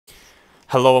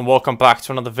Hello and welcome back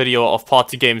to another video of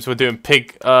Party Games. We're doing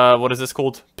pig, what is this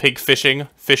called? Pig fishing?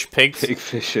 Fish pigs? Pig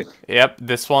fishing. Yep,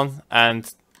 this one.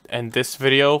 And in this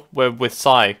video, we're with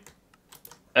SAI.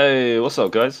 Hey, what's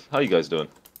up guys? How you guys doing?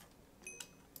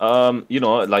 You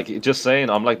know, like, just saying,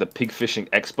 I'm like the pig fishing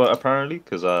expert apparently,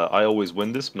 because I always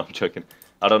win this. No, I'm joking.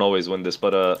 I don't always win this,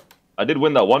 but I did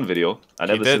win that one video,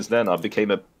 and ever since then, I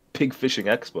became a pig fishing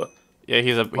expert. Yeah,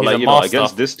 he's a like, you know,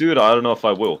 against this dude, I don't know if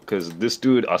I will, because this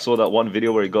dude, I saw that one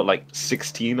video where he got like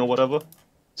 16 or whatever.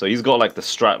 So he's got like the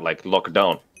strat like locked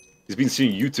down. He's been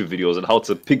seeing YouTube videos on how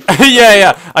to pig fish.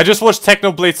 yeah. I just watched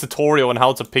Technoblade's tutorial on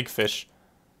how to pig fish.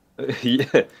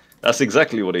 Yeah, that's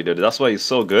exactly what he did. That's why he's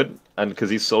so good, and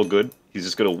because he's so good, he's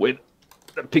just gonna win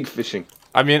the pig fishing.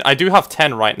 I mean, I do have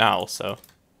 10 right now, so.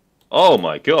 Oh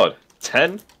my god,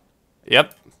 10?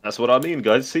 Yep. That's what I mean,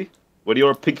 guys. See? When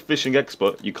you're a pig fishing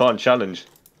expert, you can't challenge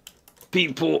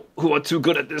people who are too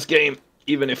good at this game.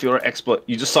 Even if you're an expert,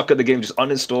 you just suck at the game, just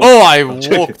uninstall. Oh, I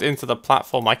walked into the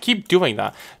platform. I keep doing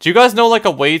that. Do you guys know like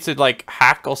a way to like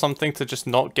hack or something to just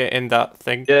not get in that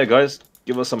thing? Yeah, guys,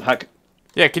 give us some hack.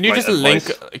 Yeah, can you just advice.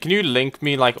 link? Can you link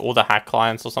me like all the hack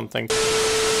clients or something?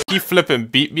 He flipping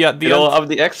beat me at the end. You know, I'm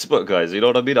the expert, guys. You know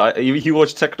what I mean? He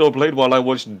watched Technoblade while I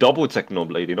watched double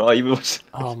Technoblade. You know, I even watched.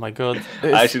 Oh my god!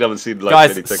 I actually haven't seen like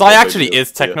guys. many SAI actually videos.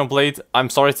 is Technoblade. Yeah. I'm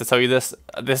sorry to tell you this.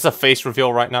 This is a face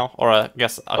reveal right now, or I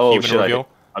guess a human reveal.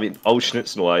 I mean, oh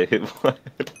schnitzel! I hit.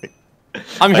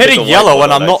 I'm hitting yellow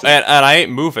and I'm not, and I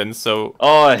ain't moving. So.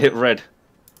 Oh, I hit red.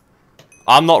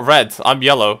 I'm not red. I'm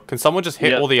yellow. Can someone just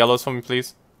hit all the yellows for me,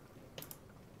 please?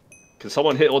 Can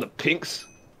someone hit all the pinks?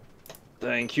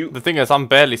 Thank you. The thing is, I'm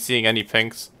barely seeing any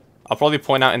pinks. I'll probably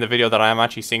point out in the video that I am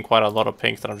actually seeing quite a lot of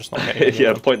pinks that I'm just not getting.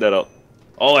 Yeah, point that out.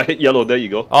 Oh, I hit yellow. There you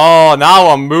go. Oh, now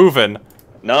I'm moving.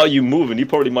 Now you moving. You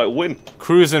probably might win.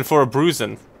 Cruising for a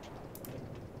bruising.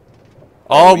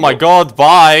 Oh my god,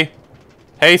 bye.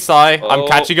 Hey, SAI. I'm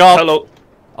catching up. Hello.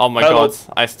 Oh my god.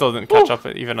 I still didn't catch up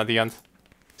even at the end.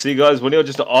 See, guys, when you're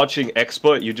just an arching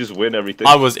expert, you just win everything.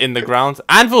 I was in the ground.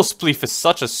 Anvil Spleef is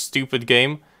such a stupid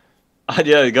game. And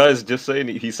yeah, guys, just saying,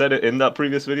 he said it in that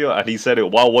previous video, and he said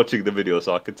it while watching the video,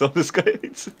 so I could tell this guy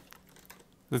hates it.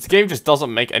 This game just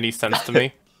doesn't make any sense to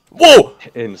me. Whoa!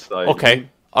 Inside. Okay.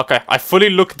 Okay. I fully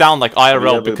looked down like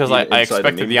IRL because I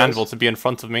expected the anvil to be in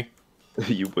front of me.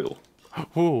 You will.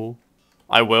 Ooh.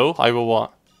 I will? I will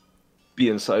what? Be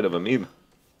inside of a meme.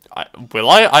 Will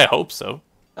I? I hope so.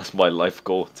 That's my life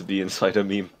goal, to be inside a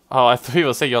meme. Oh, I thought you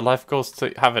were saying your life goes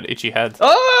to have an itchy head.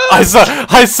 Ah! I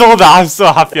saw that. I'm so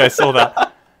happy I saw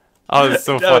that. Oh, it's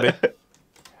so funny.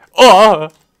 Oh!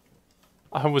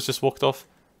 I almost just walked off.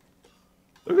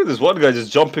 Look at this one guy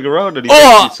just jumping around and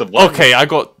he's surviving. Okay, I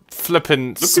got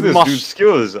flipping smushed. Look at this dude's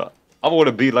skills. I want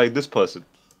to be like this person.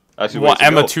 Actually, what,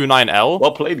 Emma29L?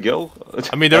 Well played, girl.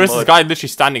 I mean, there is this guy literally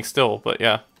standing still, but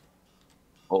yeah.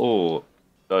 Oh.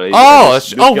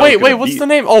 No, wait, what's the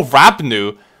name? Oh,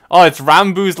 Rabnoo. Oh, it's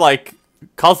Rambu's, like,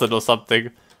 cousin or something.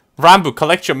 Rambu,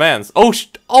 collect your mans. Oh,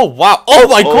 oh, wow. Oh,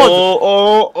 my god.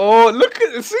 Oh, look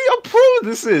at, see how pro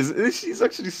this is. She's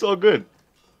actually so good.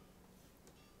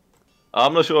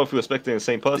 I'm not sure if we're expecting the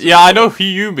same person. Yeah, I know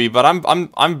Hiyumi, but I'm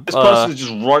this person is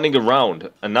just running around,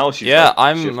 and now she's yeah,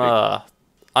 like,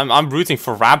 I'm rooting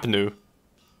for Rabnoo.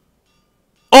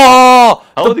 Oh,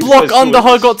 the block under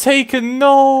her got taken.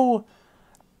 No.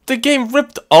 The game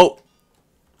ripped. Oh.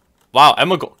 Wow,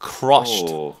 Emma got crushed.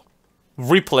 Oh.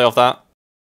 Replay of that.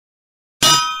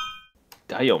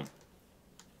 Damn.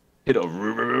 Hit a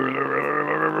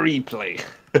replay.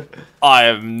 I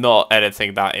am not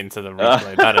editing that into the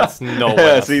replay. That is no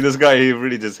way. See, this guy, he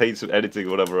really just hates editing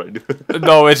whatever I do.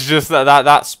 No, it's just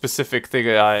that specific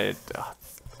thing.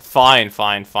 Fine.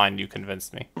 You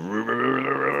convinced me.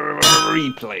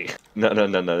 Replay. No.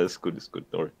 That's good.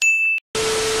 Don't worry.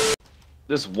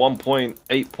 This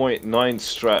 1.8.9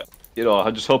 strat, you know,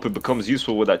 I just hope it becomes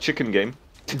useful with that chicken game.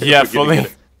 Yeah, fully.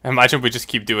 Imagine we just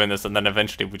keep doing this and then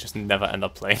eventually we just never end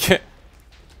up playing it.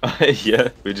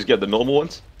 Yeah, we just get the normal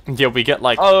ones. Yeah, we get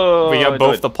like we get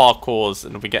both the parkours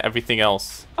and we get everything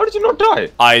else. How did you not die?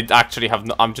 I actually have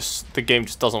no, the game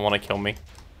just doesn't want to kill me.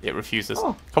 It refuses.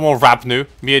 Come on, Rabnoo,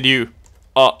 me and you.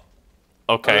 Oh,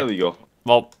 okay. There we go.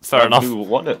 Well, fair enough. Rabnoo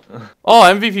won it. Oh,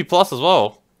 MVP plus as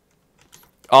well.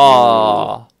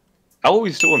 Ah. How are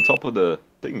we still on top of the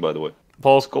thing, by the way?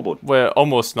 Well, scoreboard. We're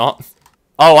almost not.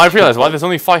 Oh, I realized why there's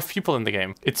only 5 people in the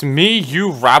game. It's me,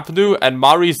 you, Rabnoo, and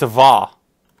Mari Zavar.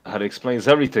 That explains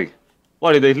everything.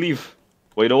 Why did they leave?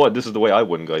 Well, you know what? This is the way I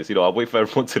win, guys. You know, I wait for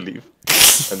everyone to leave,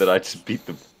 and then I just beat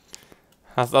them.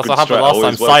 That's what happened last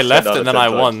time. SAI left, and then I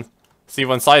won. See,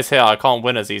 when SAI's here, I can't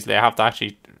win as easily. I have to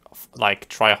actually like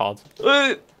try hard.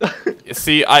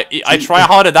 See, I try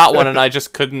hard at that one and I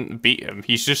just couldn't beat him.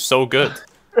 He's just so good.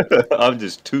 I'm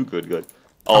just too good, guys.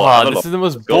 Oh, this is the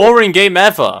most boring game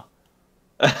ever.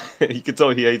 You can tell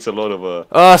he hates a lot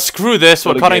of screw this.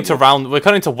 We're cutting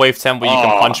to wave 10 where you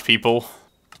can punch people.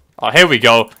 Oh, here we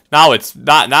go. Now it's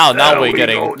that. Now we're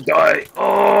getting. Die.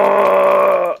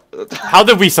 How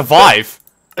did we survive?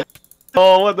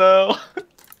 Oh, what the hell?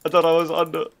 I thought I was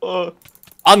under.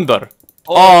 Under.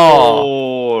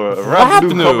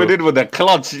 Rabnoo coming in with a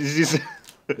clutch.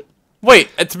 Wait,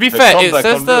 to be fair, it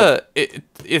says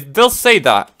it does say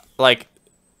that like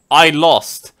I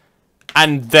lost,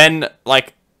 and then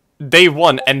like they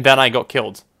won, and then I got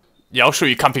killed. Yeah, I'll show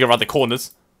you camping around the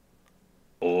corners.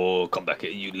 Oh, come back here,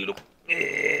 you little.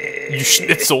 You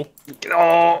schnitzel.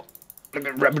 Oh, look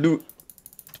at Rabnoo.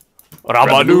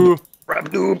 Rabnoo.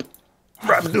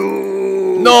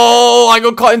 Rabnoo. No, I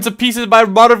got cut into pieces by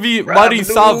Muddy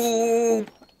Sav.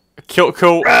 Kill.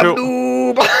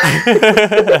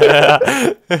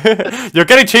 You're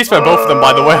getting chased by both of them,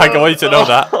 by the way. I want you to know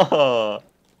that. Oh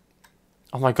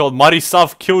my god, Muddy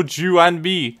Sav killed you and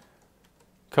me.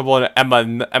 Come on, Emma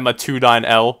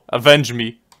 29L, avenge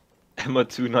me. Emma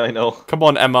 29L. Come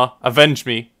on, Emma, avenge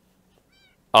me.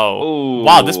 Oh,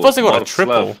 wow, this person got a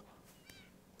triple.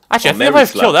 Actually, I think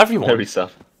I've killed everyone. Mary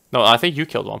Sav. No, I think you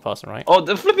killed one person, right? Oh,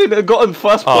 the flipping got in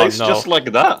first place just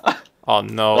like that. Oh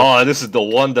no. Oh, this is the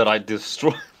one that I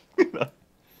destroyed.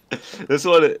 This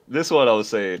one I would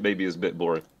say maybe is a bit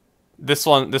boring. This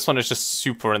one is just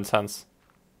super intense.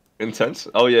 Intense?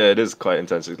 Oh yeah, it is quite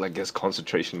intense. It's like it's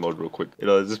concentration mode real quick. You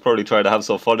know, just probably trying to have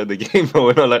some fun in the game, but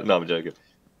we're not like, no, I'm joking.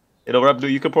 You know, Rabnoo,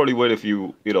 you could probably win if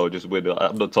you know, just win.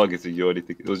 I'm not targeting you or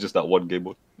anything. It was just that one game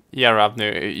mode. Yeah,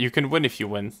 Rabnoo, you can win if you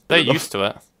win. They're used to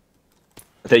it.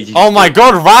 Oh my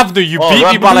god, Rabnoo, you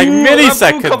beat me by like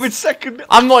milliseconds. Rabnoo coming second.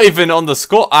 I'm not even on the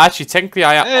score. Actually, technically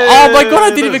I am. Oh my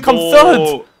god, I didn't even come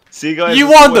third. See guys, you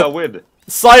won. I win.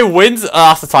 SAI wins.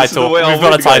 That's the title. We've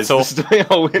got a title.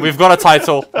 We've got a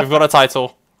title. We've got a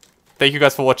title. Thank you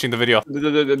guys for watching the video.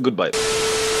 Goodbye.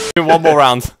 One more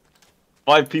round.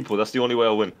 5 people. That's the only way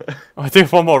I'll win. I do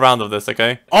one more round of this,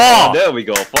 okay? Oh, there we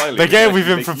go. Finally. The game we've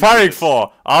been preparing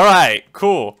for. All right,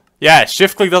 cool. Yeah,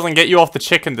 shift click doesn't get you off the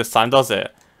chicken this time, does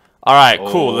it? All right,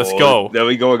 cool. Let's go. There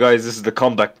we go, guys. This is the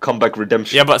comeback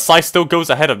redemption. Yeah, but SAI still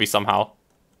goes ahead of me somehow.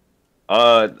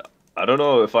 I don't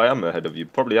know if I am ahead of you.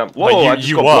 Probably am. Whoa, I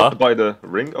just got blocked by the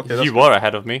ring. Okay, you were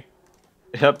ahead of me.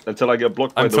 Yep, until I get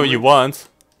blocked by the ring. Until you weren't.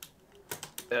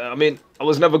 Yeah, I mean, I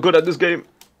was never good at this game.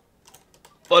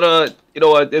 But, you know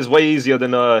what? It's way easier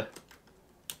than,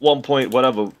 1 point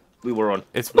whatever we were on.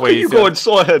 It's way easier. You going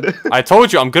so ahead. I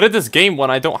told you, I'm good at this game when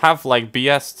I don't have, like,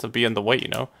 BS to be in the way, you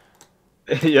know?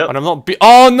 Yep. When I'm not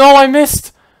oh, no, I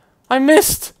missed! I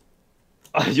missed!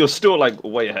 You're still, like,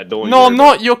 way ahead, don't you? No, I'm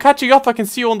not. You're catching up. I can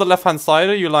see you on the left-hand side.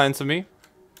 Are you lying to me?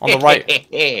 On the right.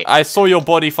 I saw your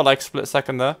body for, like, a split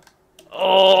second there.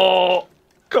 Oh,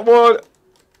 come on.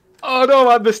 Oh, no,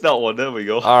 I missed that one. There we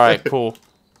go. Alright, cool.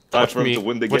 Time for him to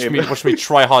win the game. Watch me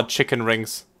try hard chicken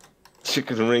rings.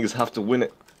 Chicken rings have to win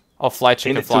it. Oh, fly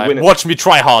chicken fly. Watch me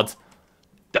try hard.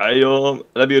 Damn.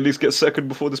 Let me at least get second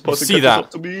before this person catches up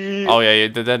to me. Oh yeah,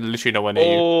 they're literally nowhere near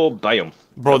you. Oh, damn.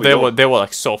 Bro, they were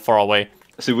like so far away.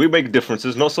 See, we make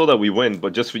differences, not so that we win,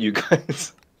 but just for you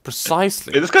guys.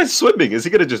 Precisely. Hey, this guy's swimming. Is he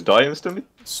gonna just die instantly?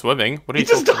 Swimming? What are you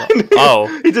talking about?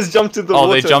 Oh. He just jumped in the water.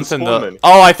 Oh, they jumped in the...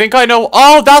 Oh, I think I know.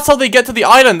 Oh, that's how they get to the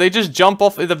island. They just jump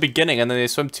off in the beginning and then they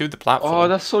swim to the platform. Oh,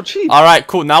 that's so cheap. Alright,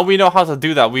 cool. Now we know how to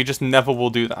do that. We just never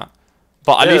will do that.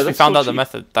 But at least we found out the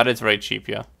method. That is very cheap,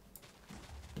 yeah.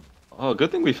 Oh, good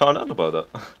thing we found out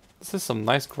about that. This is some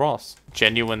nice grass.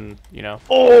 Genuine, you know.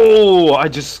 Oh, I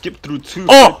just skipped through 2.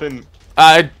 Oh!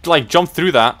 I, like, jumped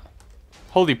through that.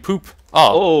 Holy poop.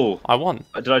 Oh, I won.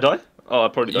 Did I die? Oh, I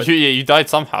probably died. Yeah, you died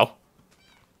somehow.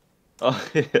 Oh,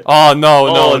 yeah. Oh,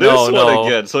 no. This one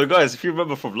again. So, guys, if you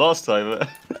remember from last time...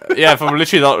 yeah, from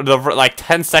literally the like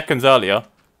 10 seconds earlier.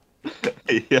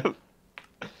 Yep.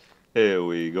 Here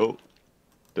we go.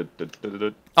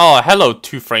 Oh, hello,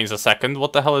 2 frames a second.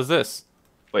 What the hell is this?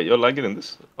 Wait, you're lagging in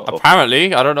this?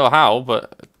 Apparently. I don't know how,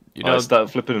 but... You know, it's that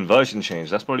flipping version change.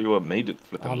 That's probably what made it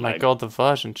flipping. Oh my god, the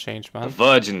version change, man. The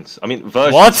versions. I mean,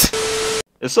 versions. What?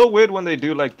 It's so weird when they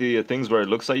do like the things where it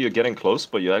looks like you're getting close,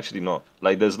 but you're actually not.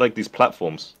 Like there's like these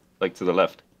platforms, like to the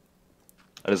left,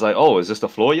 and it's like, oh, is this the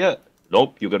floor yet?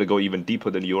 Nope, you gotta go even deeper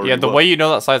than you already. Yeah, the way you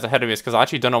know that side's ahead of me is because I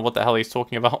actually don't know what the hell he's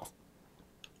talking about.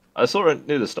 I saw it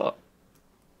near the start.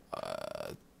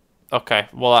 Okay,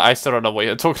 well, I still don't know what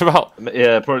you're talking about.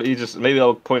 Yeah, probably maybe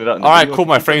I'll point it out. Alright, cool,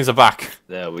 my frames are back.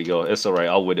 There we go. It's alright,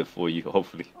 I'll win it for you,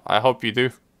 hopefully. I hope you do.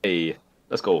 Hey,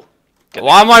 let's go.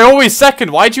 Why am I always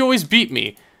second? Why'd you always beat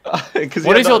me? Because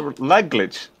you had that lag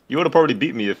glitch. You would have probably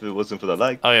beat me if it wasn't for the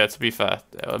lag. Oh yeah, to be fair,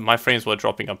 my frames were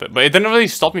dropping a bit, but it didn't really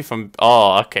stop me from.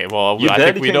 Oh, okay. Well, I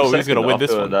think we know who's gonna win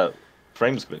this one. That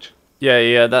frames glitch.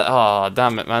 Yeah. That. Oh,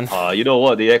 damn it, man. You know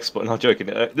what? The expert. Not joking.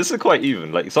 This is quite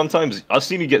even. Like sometimes I've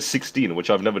seen you get 16, which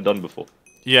I've never done before.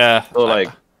 Yeah. So like,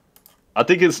 I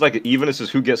think it's like even. It's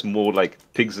just who gets more like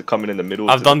pigs that coming in the middle.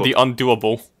 I've done the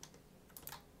undoable.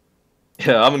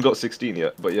 Yeah, I haven't got 16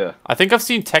 yet, but yeah. I think I've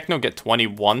seen Techno get 20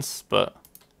 once, but.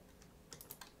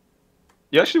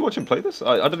 You actually watch him play this?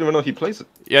 I didn't even know he plays it.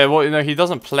 Yeah, well, no, he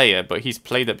doesn't play it, but he's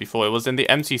played it before. It was in the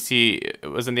MCC. It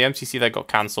was in the MCC that got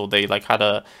cancelled. They like had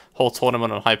a whole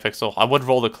tournament on Hypixel. I would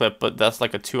roll the clip, but that's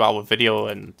like a 2-hour video,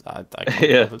 and I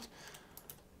yeah.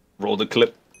 Roll the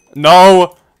clip.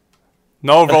 No,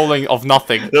 no rolling of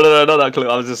nothing. No, not that clip.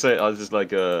 I was just saying. I was just like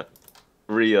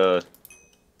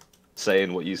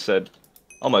saying what you said.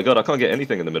 Oh my god, I can't get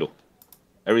anything in the middle.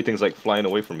 Everything's like flying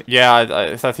away from me.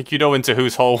 Yeah, I think you know into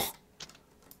whose hole.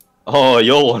 Oh,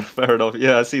 your one. Fair enough.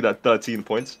 Yeah, I see that 13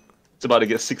 points. It's about to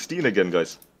get 16 again,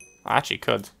 guys. I actually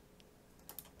could.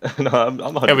 No,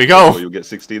 I'm Here we go. You'll get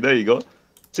 16. There you go.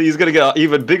 See, he's gonna get an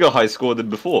even bigger high score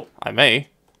than before. I may.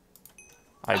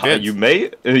 I did. You may?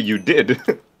 You did.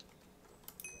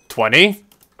 20?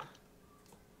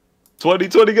 20,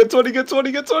 get 20, get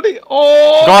 20, get 20.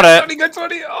 Oh! Got it. 20, get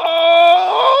 20.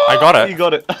 Oh! I got it. You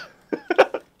got it.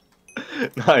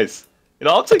 Nice. You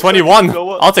know, I'll take 21. You know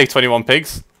what? I'll take 21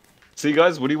 pigs. See,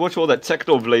 guys, when you watch all that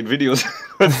Technoblade videos...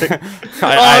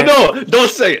 no! Don't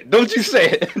say it! Don't you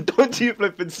say it! Don't you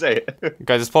flippin' say it!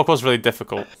 Guys, this parkour's really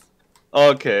difficult.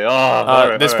 Okay,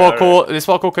 this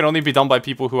parkour can only be done by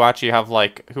people who actually have,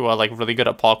 who are, really good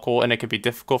at parkour, and it can be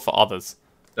difficult for others.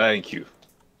 Thank you.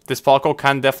 This parkour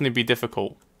can definitely be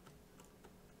difficult.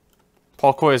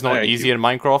 Parkour is not easy in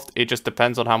Minecraft, it just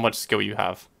depends on how much skill you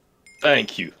have.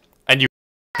 Thank you. And you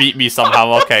beat me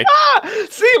somehow, okay.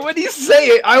 See, when you say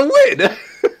it, I win!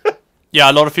 Yeah,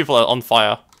 a lot of people are on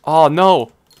fire. Oh,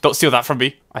 no. Don't steal that from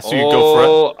me. I saw you go for it.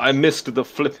 Oh, I missed the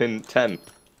flipping 10.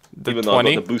 Even though I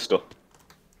got the booster.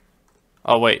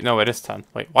 Oh, wait. No, it is 10.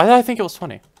 Wait, why did I think it was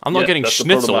 20? I'm not getting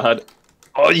schnitzel. I had.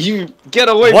 Oh, you get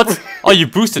away What? Oh, you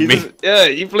boosted me. Yeah,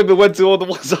 you flipping went to all the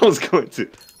ones I was going to.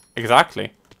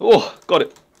 Exactly. Oh, got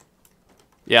it.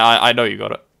 Yeah, I know you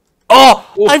got it. Oh,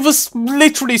 I was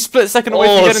literally split second away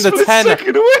from getting the 10.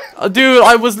 Second away? Dude,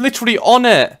 I was literally on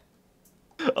it.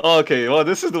 Okay, well,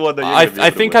 this is the one that I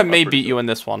think I may beat you in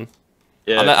this one.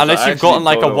 Yeah, unless you've gotten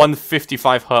like a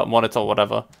 155 hertz monitor or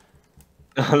whatever.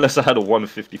 Unless I had a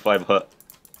 155 hertz.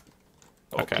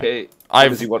 Okay.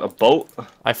 Does he want a boat?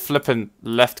 I flippin'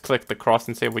 left click the cross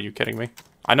and say, were you kidding me?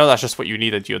 I know that's just what you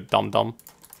needed, you dumb.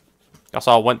 That's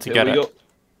how I went to get it. Go.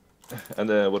 And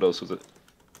then what else was it?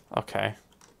 Okay.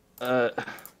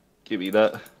 Give me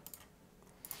that.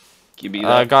 Give me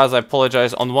that. Guys, I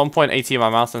apologize. On 1.18 my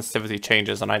mouse sensitivity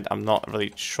changes and I'm not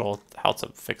really sure how to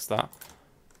fix that.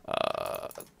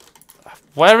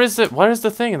 Where is it? Where is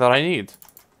the thing that I need?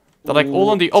 They're like all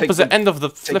on the opposite end of the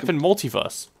flippin'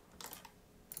 multiverse.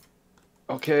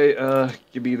 Okay,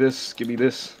 give me this, give me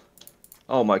this.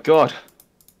 Oh my god.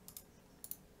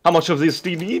 How much of this do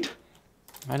you need?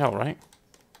 I know, right?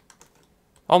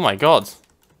 Oh my god.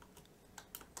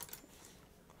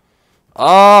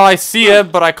 Oh, I see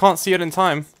it, but I can't see it in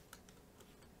time.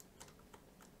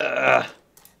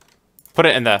 Put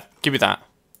it in there. Give me that.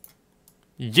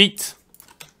 Yeet.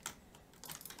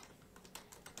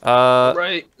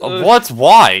 Right. What?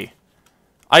 Why?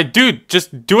 Dude,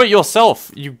 just do it yourself,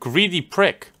 you greedy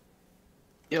prick.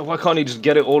 Yeah, why can't he just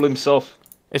get it all himself?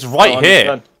 It's right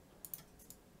here.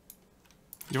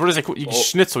 What is it called? You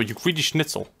schnitzel, you greedy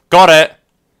schnitzel. Got it!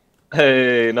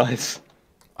 Hey, nice.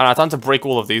 And time to break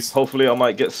all of these. Hopefully I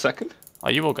might get second. Oh,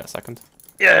 you will get second.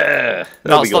 Yeah!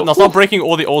 No, stop breaking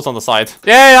all the ores on the side.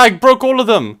 Yeah, I broke all of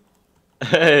them!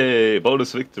 Hey,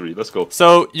 bonus victory, let's go.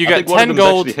 So, you get 10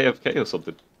 gold. Actually AFK or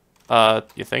something.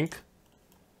 You think?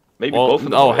 Maybe both of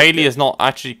them. Oh, Haley is not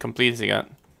actually completing it.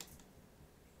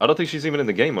 I don't think she's even in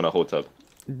the game on a Khota.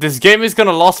 This game is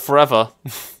gonna last forever.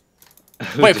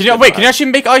 Wait, can you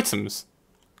actually make items?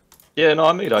 Yeah, no,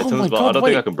 I made items, but I don't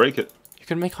think I can break it. You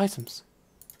can make items.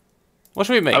 What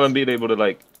should we make? I haven't been able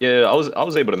to yeah, I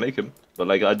was able to make them, but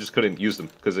I just couldn't use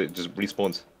them because it just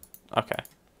respawns. Okay.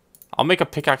 I'll make a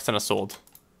pickaxe and a sword.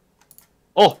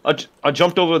 Oh, I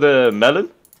jumped over the melon.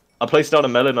 I placed down a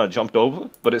melon and I jumped over,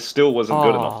 but it still wasn't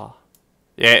good enough.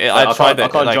 Yeah, I tried that. I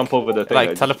can't jump over the thing.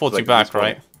 Like, teleports you back,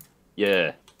 right?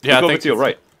 Yeah. Yeah, look over to your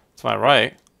right. To my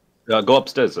right? Yeah, go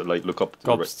upstairs and, look up to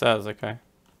the right. Go upstairs, okay.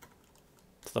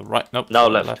 To the right. Nope. Now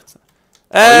left.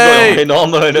 Hey! Oh,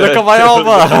 armor, Look at my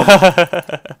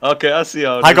armor! Okay, I see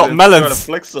how. I got melons. Trying to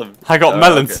flex them. I got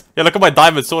melons. Okay. Yeah, look at my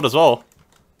diamond sword as well.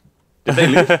 Did they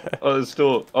leave? Oh, it's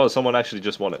still. Oh, someone actually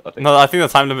just won it. I think. No, I think the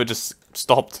time limit just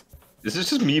stopped. Is this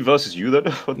just me versus you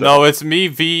then? No, it's me,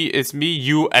 it's me,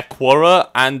 you, Aquara,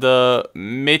 and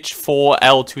Mitch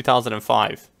 4L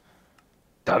 2005.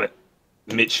 Damn it.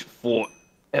 Mitch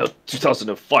 4L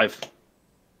 2005.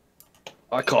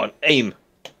 I can't aim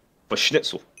for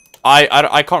schnitzel.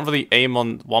 I can't really aim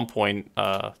on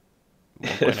 1.8.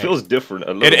 It feels different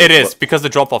a little It bit, is, because the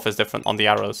drop-off is different on the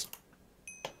arrows.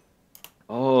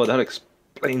 Oh, that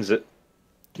explains it.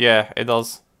 Yeah, it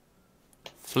does.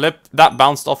 Flip. That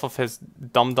bounced off of his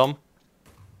dum-dum.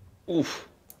 Oof.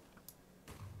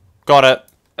 Got it.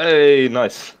 Hey,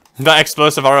 nice. That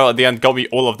explosive arrow at the end got me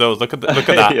all of those. Look at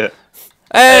that. Yeah.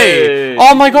 Hey!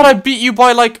 Oh my god, I beat you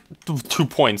by like 2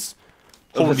 points.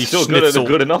 Holy still schnitzel.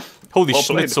 good enough. Holy Well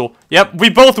schnitzel. Yep, we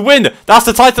both win. That's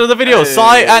the title of the video. Hey,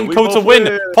 SAI and we Khota both win.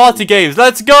 win. Party games.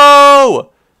 Let's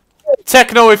go!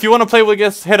 Techno, if you want to play with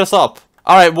us, hit us up.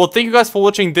 Alright, well, thank you guys for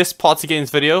watching this party games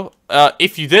video.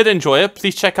 If you did enjoy it,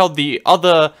 please check out the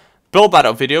other build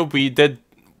battle video we did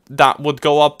that would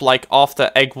go up like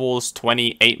after Egg Wars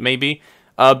 28 maybe.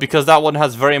 Because that one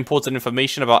has very important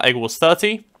information about Egg Wars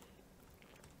 30.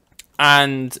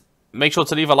 And make sure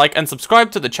to leave a like and subscribe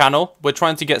to the channel. We're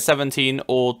trying to get 17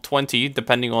 or 20,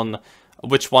 depending on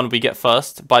which one we get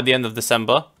first, by the end of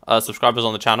December. Subscribers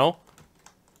on the channel.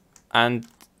 And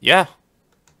yeah,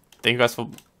 thank you guys for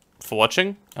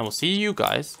watching, and we'll see you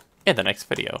guys in the next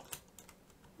video.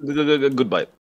 Goodbye.